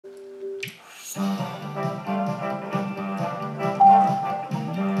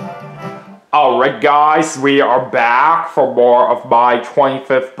Alright guys, we are back for more of my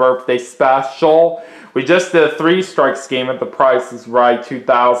 25th birthday special. We just did a 3 strikes game at The Price is Right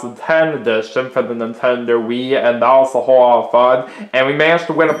 2010 edition for the Nintendo Wii, and that was a whole lot of fun. And we managed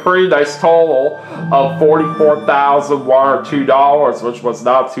to win a pretty nice total of $44,102, which was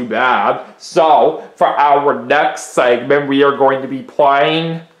not too bad. So, for our next segment, we are going to be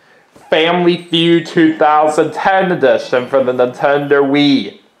playing Family Feud 2010 edition for the Nintendo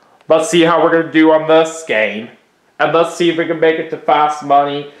Wii. Let's see how we're going to do on this game. And let's see if we can make it to fast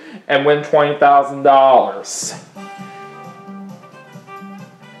money and win $20,000.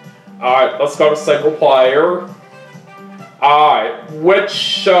 Alright, let's go to single player. Alright, which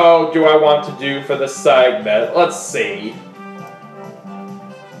show do I want to do for this segment? Let's see.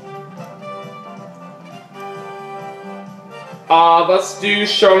 Let's do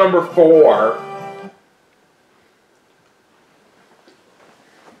show number 4.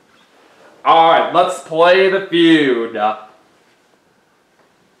 Alright, let's play the feud.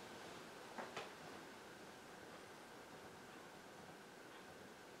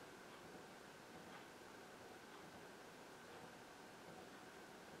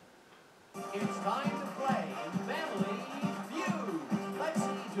 It's time to play Family Feud. Let's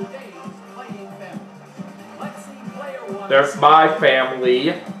see today's playing family. Let's see player 1. There's my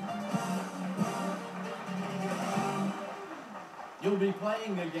family. You'll be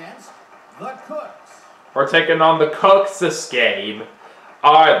playing against the Cooks. We're taking on the Cooks this game.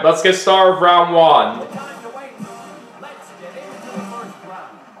 Alright, let's get started with round 1. No time to wait. Let's get into the first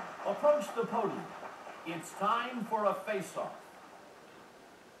round. Approach the podium. It's time for a face-off.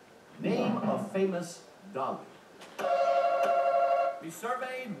 Name a famous dolly. We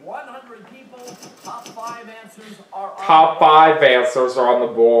surveyed 100 people. Top 5 answers are on Top 5 answers are on the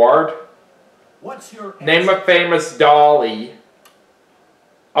board. What's your answer? Name a famous dolly.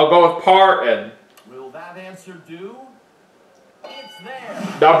 I'll go with Parton. Will that answer do? It's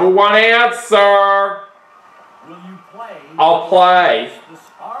there. Number 1 answer. Will you play? I'll play.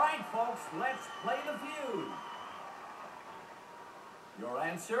 All right, folks, let's play the feud. Your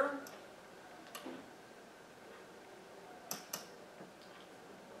answer?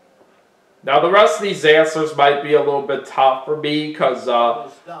 Now the rest of these answers might be a little bit tough for me because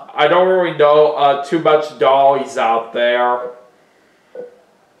I don't really know too much dollies out there.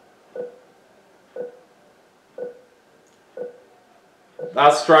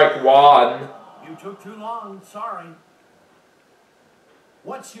 That's strike 1. You took too long, sorry.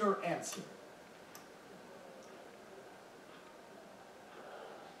 What's your answer?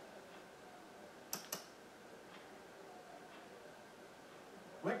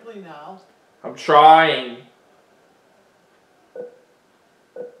 Quickly now. I'm trying.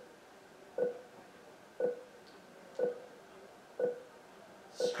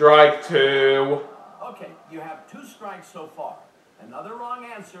 Strike 2. Okay, you have 2 strikes so far. Another wrong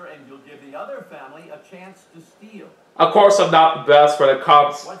answer, and you'll give the other family a chance to steal. Of course, I'm not the best when it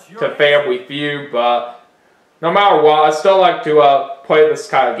comes to Family Feud, but no matter what, I still like to play this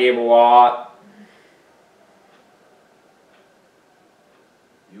kind of game a lot.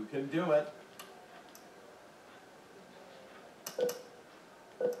 You can do it.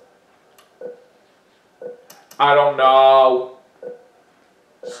 I don't know.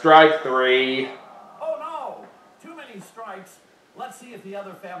 Strike 3. Oh no! Too many strikes. Let's see if the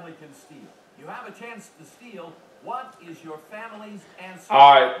other family can steal. You have a chance to steal. What is your family's answer?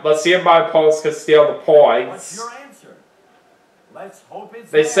 Alright, let's see if my opponents can steal the points. What's your answer? Let's hope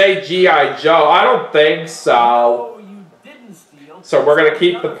it's They say G.I. Joe. I don't think so. No, you didn't steal. So we're going to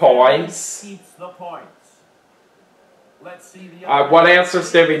keep the points. Keeps the points. Let's see the other What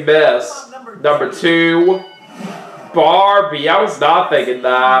answers did we miss? Number 2. Barbie. I was not thinking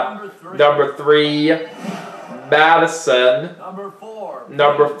that. Number 3. Madison. Number 4.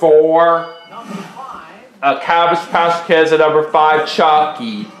 Number 4. Number 5. Cabbage Patch Kids, and number 5,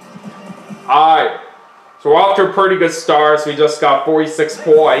 Chucky. Alright. So we're off to a pretty good start. So we just got 46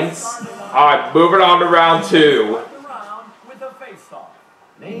 points. Alright, moving on to round 2. With a face-off.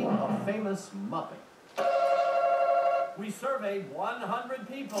 Name a famous Muppet. We surveyed 100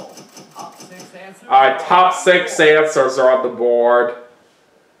 people. Top 6 answers. Alright, top 6 answers are on the board.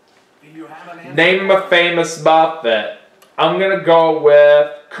 Do you have an answer? Name a famous Muppet. I'm gonna go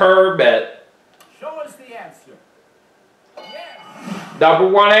with Kermit. Show us the answer. Yes. Number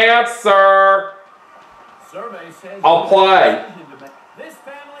 1 answer. Survey says I'll play. This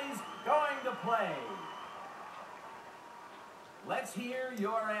family's going to play. Let's hear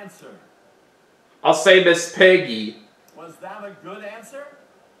your answer. I'll say Miss Piggy. Was that a good answer?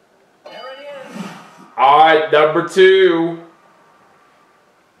 There it is. Alright, number 2.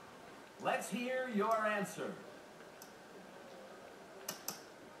 Let's hear your answer.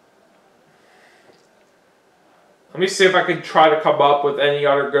 Let me see if I can try to come up with any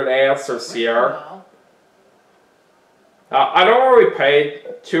other good answers here. I don't really pay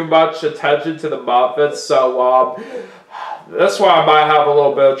too much attention to the Muppets, so this one I might have a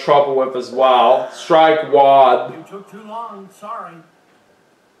little bit of trouble with as well. Strike 1. You took too long, sorry.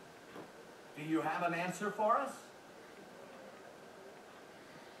 Do you have an answer for us?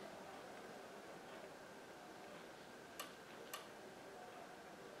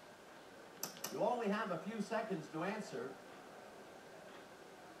 You only have a few seconds to answer.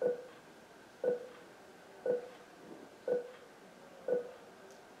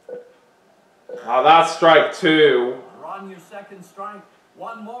 That's strike 2. You're on your second strike.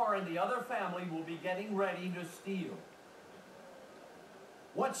 One more and the other family will be getting ready to steal.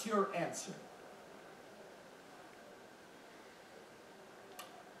 What's your answer?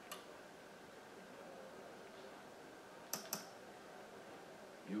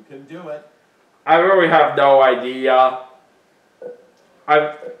 You can do it. I really have no idea.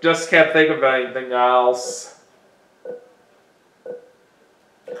 I just can't think of anything else.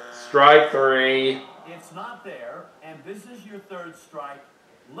 Strike 3. It's not there, and this is your third strike.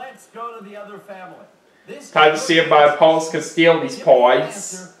 Let's go to the other family. This Time to see if my opponents can steal these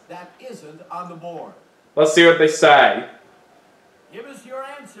points. That isn't on the board. Let's see what they say. Give us your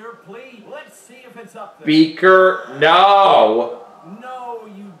answer, please. Let's see if it's up there. Beaker, no. No,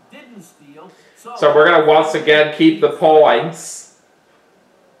 you didn't steal. So we're going to once again keep the points.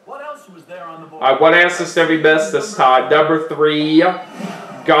 What else was there on the board? Alright, what answers did we miss this time? Number 3,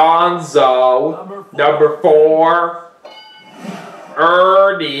 Gonzo. Number 4,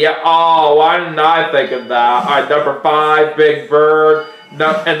 Ernie. Oh, why didn't I think of that? Alright, number 5, Big Bird.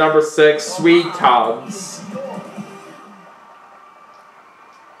 And number 6, Sweet Tongues.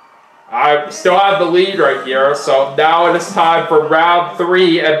 I still have the lead right here, so now it is time for round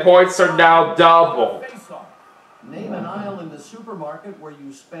 3, and points are now double. Name an aisle in the supermarket where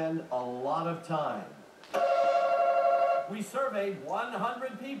you spend a lot of time. We surveyed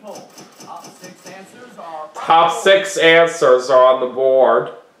 100 people. Top 6 answers are... Top 6 answers are on the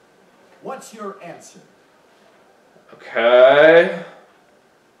board. What's your answer? Okay.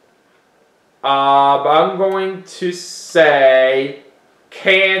 I'm going to say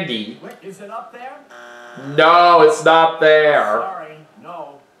candy. Is it up there? No, it's not there. Sorry,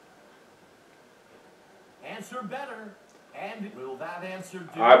 no. Answer better. And will that answer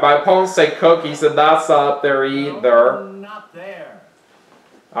do? Alright, my opponents say cookies, and that's not up there either. No, not there.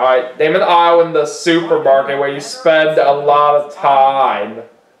 Alright, name an aisle in the supermarket where you spend a lot of time.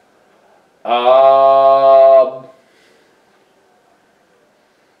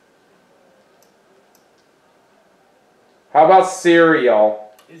 How about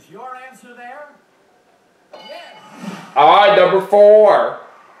cereal? Is your answer there? Yes. Alright, number 4.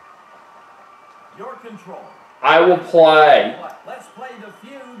 Your control. I will play. Let's play the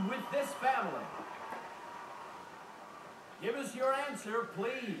feud with this family. Give us your answer,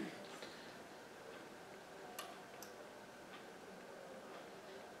 please.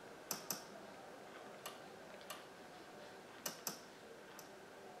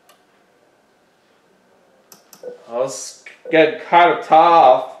 Oh, it's getting kind of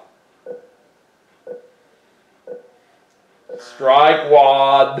tough. Strike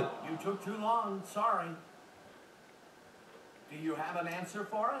 1. You took too long, sorry. Do you have an answer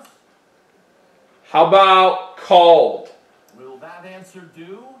for us? How about cold? Will that answer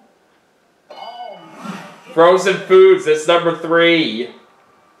do? All right. Frozen foods, it's number 3.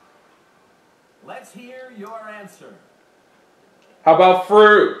 Let's hear your answer. How about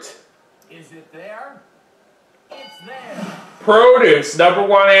fruit? Is it there? It's there. Produce, number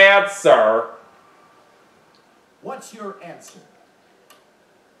 1 answer. What's your answer?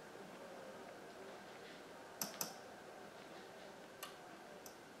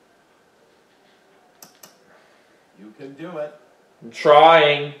 You can do it. I'm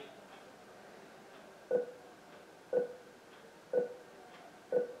trying.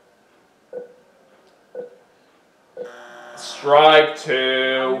 Strike 2.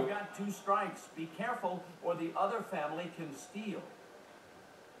 You've got 2 strikes. Be careful or the other family can steal.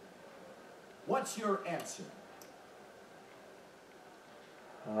 What's your answer?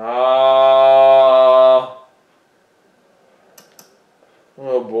 Oh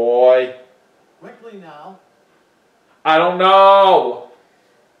boy. Quickly now. I don't know.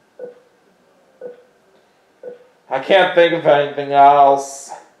 I can't think of anything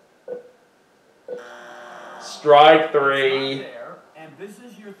else. Strike 3. There, and This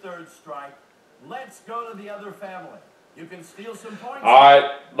is your third strike. Let's go to the other family. You can steal some points. Alright,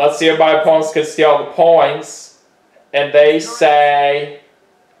 let's see if my opponents can steal the points. And they say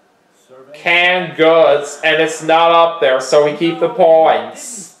canned goods, and it's not up there, so we keep the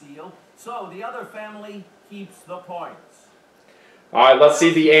points. Didn't steal, so the other family keeps the points. Alright, let's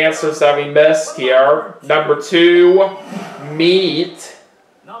see the answers that we missed here. Number 2, meat.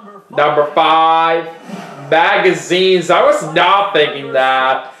 Number 5, magazines. I was not thinking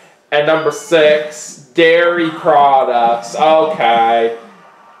that. And number 6, dairy products. Okay.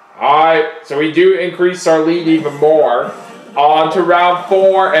 Alright, so we do increase our lead even more. On to round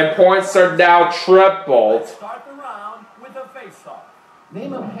 4, and points are now tripled. Start the round with a face-off.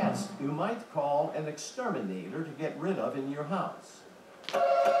 Name a pest you might call an exterminator to get rid of in your house.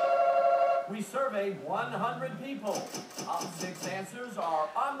 We surveyed 100 people. Top 6 answers are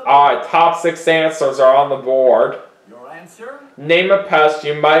on the board. Alright, top 6 answers are on the board. Your answer? Name a pest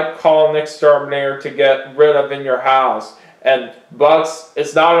you might call an exterminator to get rid of in your house. And bugs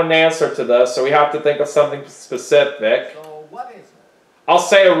is not an answer to this, so we have to think of something specific. So what is it? I'll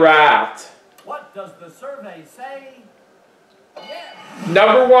say a rat. What does the survey say? Yes.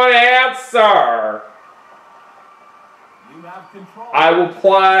 Number 1 answer. You have control. I will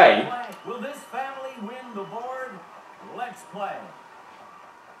play. Will this family win the board? Let's play.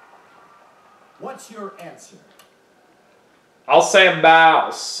 What's your answer? I'll say a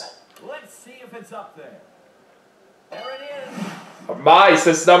mouse. Let's see if it's up there. There it is. A mice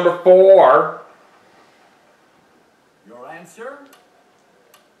is number 4. Your answer?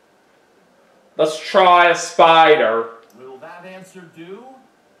 Let's try a spider. Will that answer do?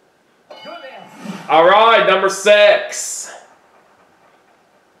 Good answer. Alright, number 6.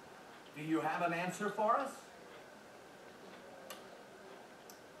 Do you have an answer for us?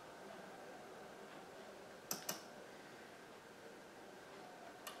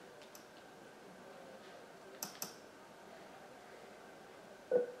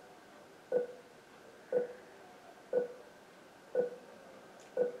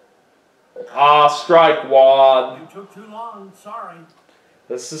 Strike 1. You took too long, sorry.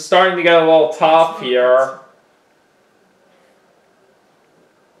 This is starting to get a little tough here.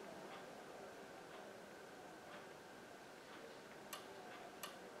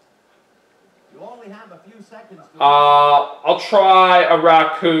 You only have a few seconds to I'll try a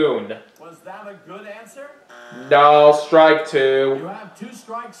raccoon. Was that a good answer? No, strike You 2. have 2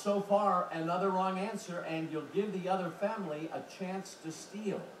 strikes so far, another wrong answer, and you'll give the other family a chance to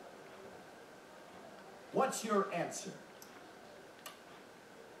steal. What's your answer?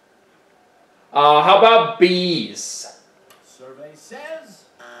 How about bees? Survey says...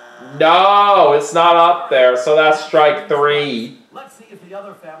 No, it's not up there, so that's strike 3. Let's see if the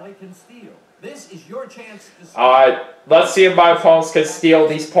other family can steal. This is your chance to steal. Alright, let's see if my opponents can steal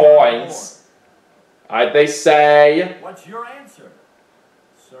these points. Alright, they say... What's your answer?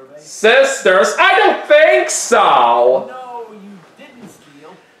 Survey... Sisters? I don't think so! No, you didn't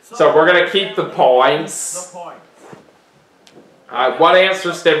steal. So we're going to keep the points. The points. Alright, what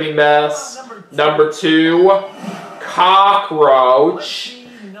answers did we miss? Number 2, cockroach.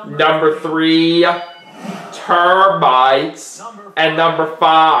 Number 3, termites. And number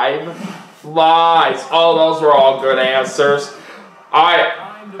 5, flies. Oh, those were all good answers.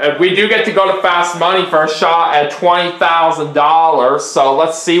 Alright, we do get to go to Fast Money for a shot at $20,000, so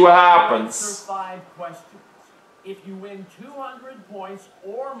let's see what happens. Answer 5 questions. If you win 200 points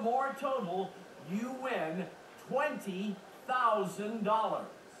or more total, you win $20,000.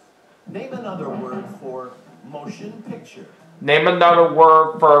 Name another word for motion picture. Name another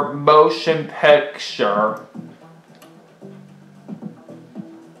word for motion picture.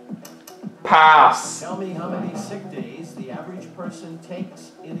 Pass. Tell me how many sick days the average person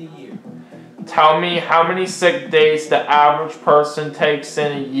takes in a year. Tell me how many sick days the average person takes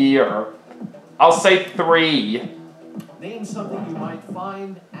in a year. I'll say 3. Name something you might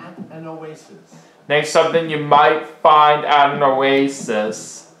find at an oasis. Name something you might find at an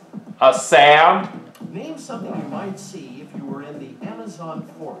oasis. A sand. Name something you might see if you were in the Amazon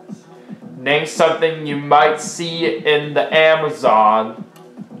forest. Name something you might see in the Amazon.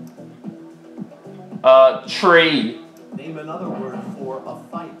 A tree. Name another word for a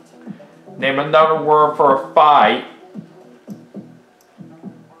fight. Name another word for a fight.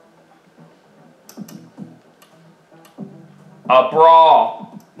 A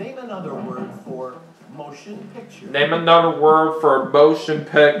brawl. Name another word for motion picture. Name another word for motion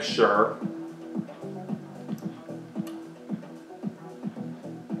picture.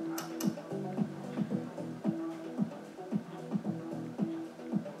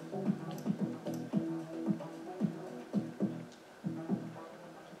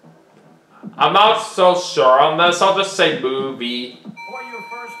 I'm not so sure on this. I'll just say movie. For your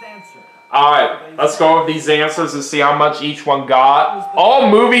first answer. Alright, let's go with these answers and see how much each one got. Oh,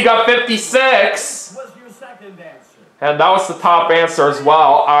 movie got 56! Was your second answer. And that was the top answer as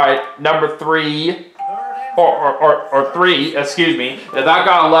well. Alright, number 3. Third answer. Or 3, excuse me. And that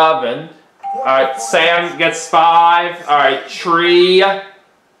got 11. Alright, sand gets 5. Alright, tree. That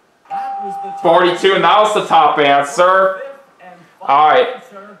was the top 42, and that was the top answer. fifth and final Alright,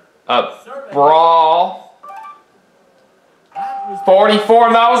 answer. brawl. That was the 44,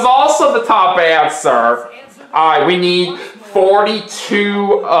 and that was also the top answer. Alright, we need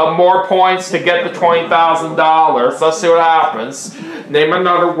 42 more points to get the $20,000. Let's see what happens. Name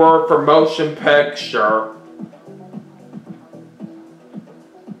another word for motion picture.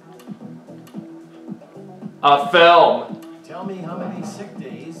 A film. Tell me how many sick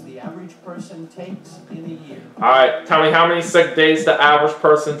days the average person takes in a year. Alright, tell me how many sick days the average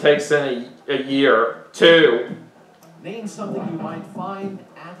person takes in a year. 2. Name something you might find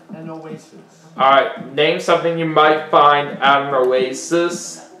at an oasis. Alright, name something you might find at an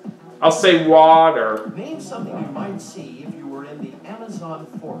oasis. I'll say water. Name something you might see if you were in the Amazon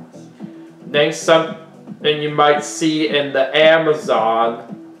forest. Name something you might see in the Amazon.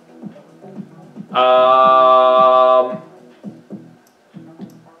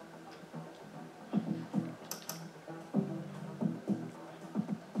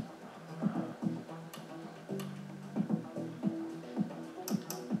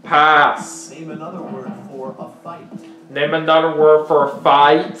 Pass. Name another word for a fight. Name another word for a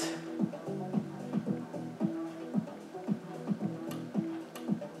fight.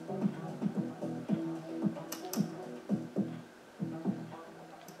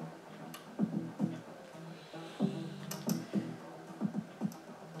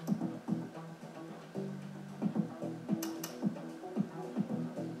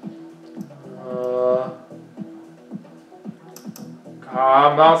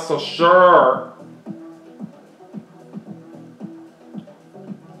 I'm not so sure.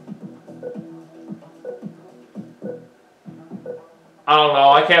 I don't know.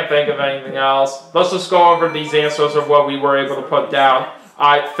 I can't think of anything else. Let's just go over these answers of what we were able to put down.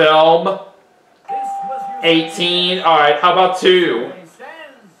 Alright, film. This was your 18. Alright, how about 2? survey says.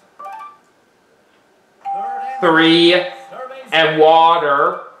 Third answer. 3. Survey And says.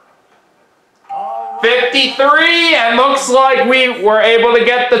 water. All right. 53! And looks like we were able to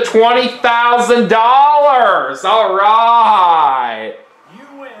get the $20,000! Alright! You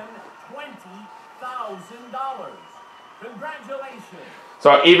win $20,000. Congratulations.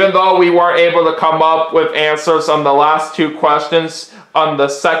 So even though we weren't able to come up with answers on the last 2 questions on the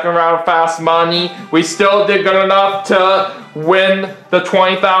second round of Fast Money, we still did good enough to win the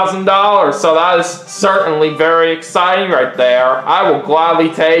 $20,000. So that is certainly very exciting right there. I will gladly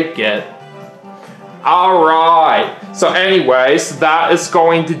take it. Alright, so anyways, that is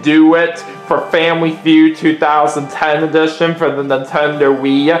going to do it for Family Feud 2010 edition for the Nintendo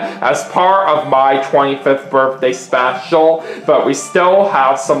Wii as part of my 25th birthday special, but we still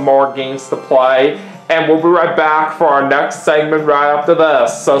have some more games to play, and we'll be right back for our next segment right after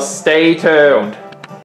this, so stay tuned.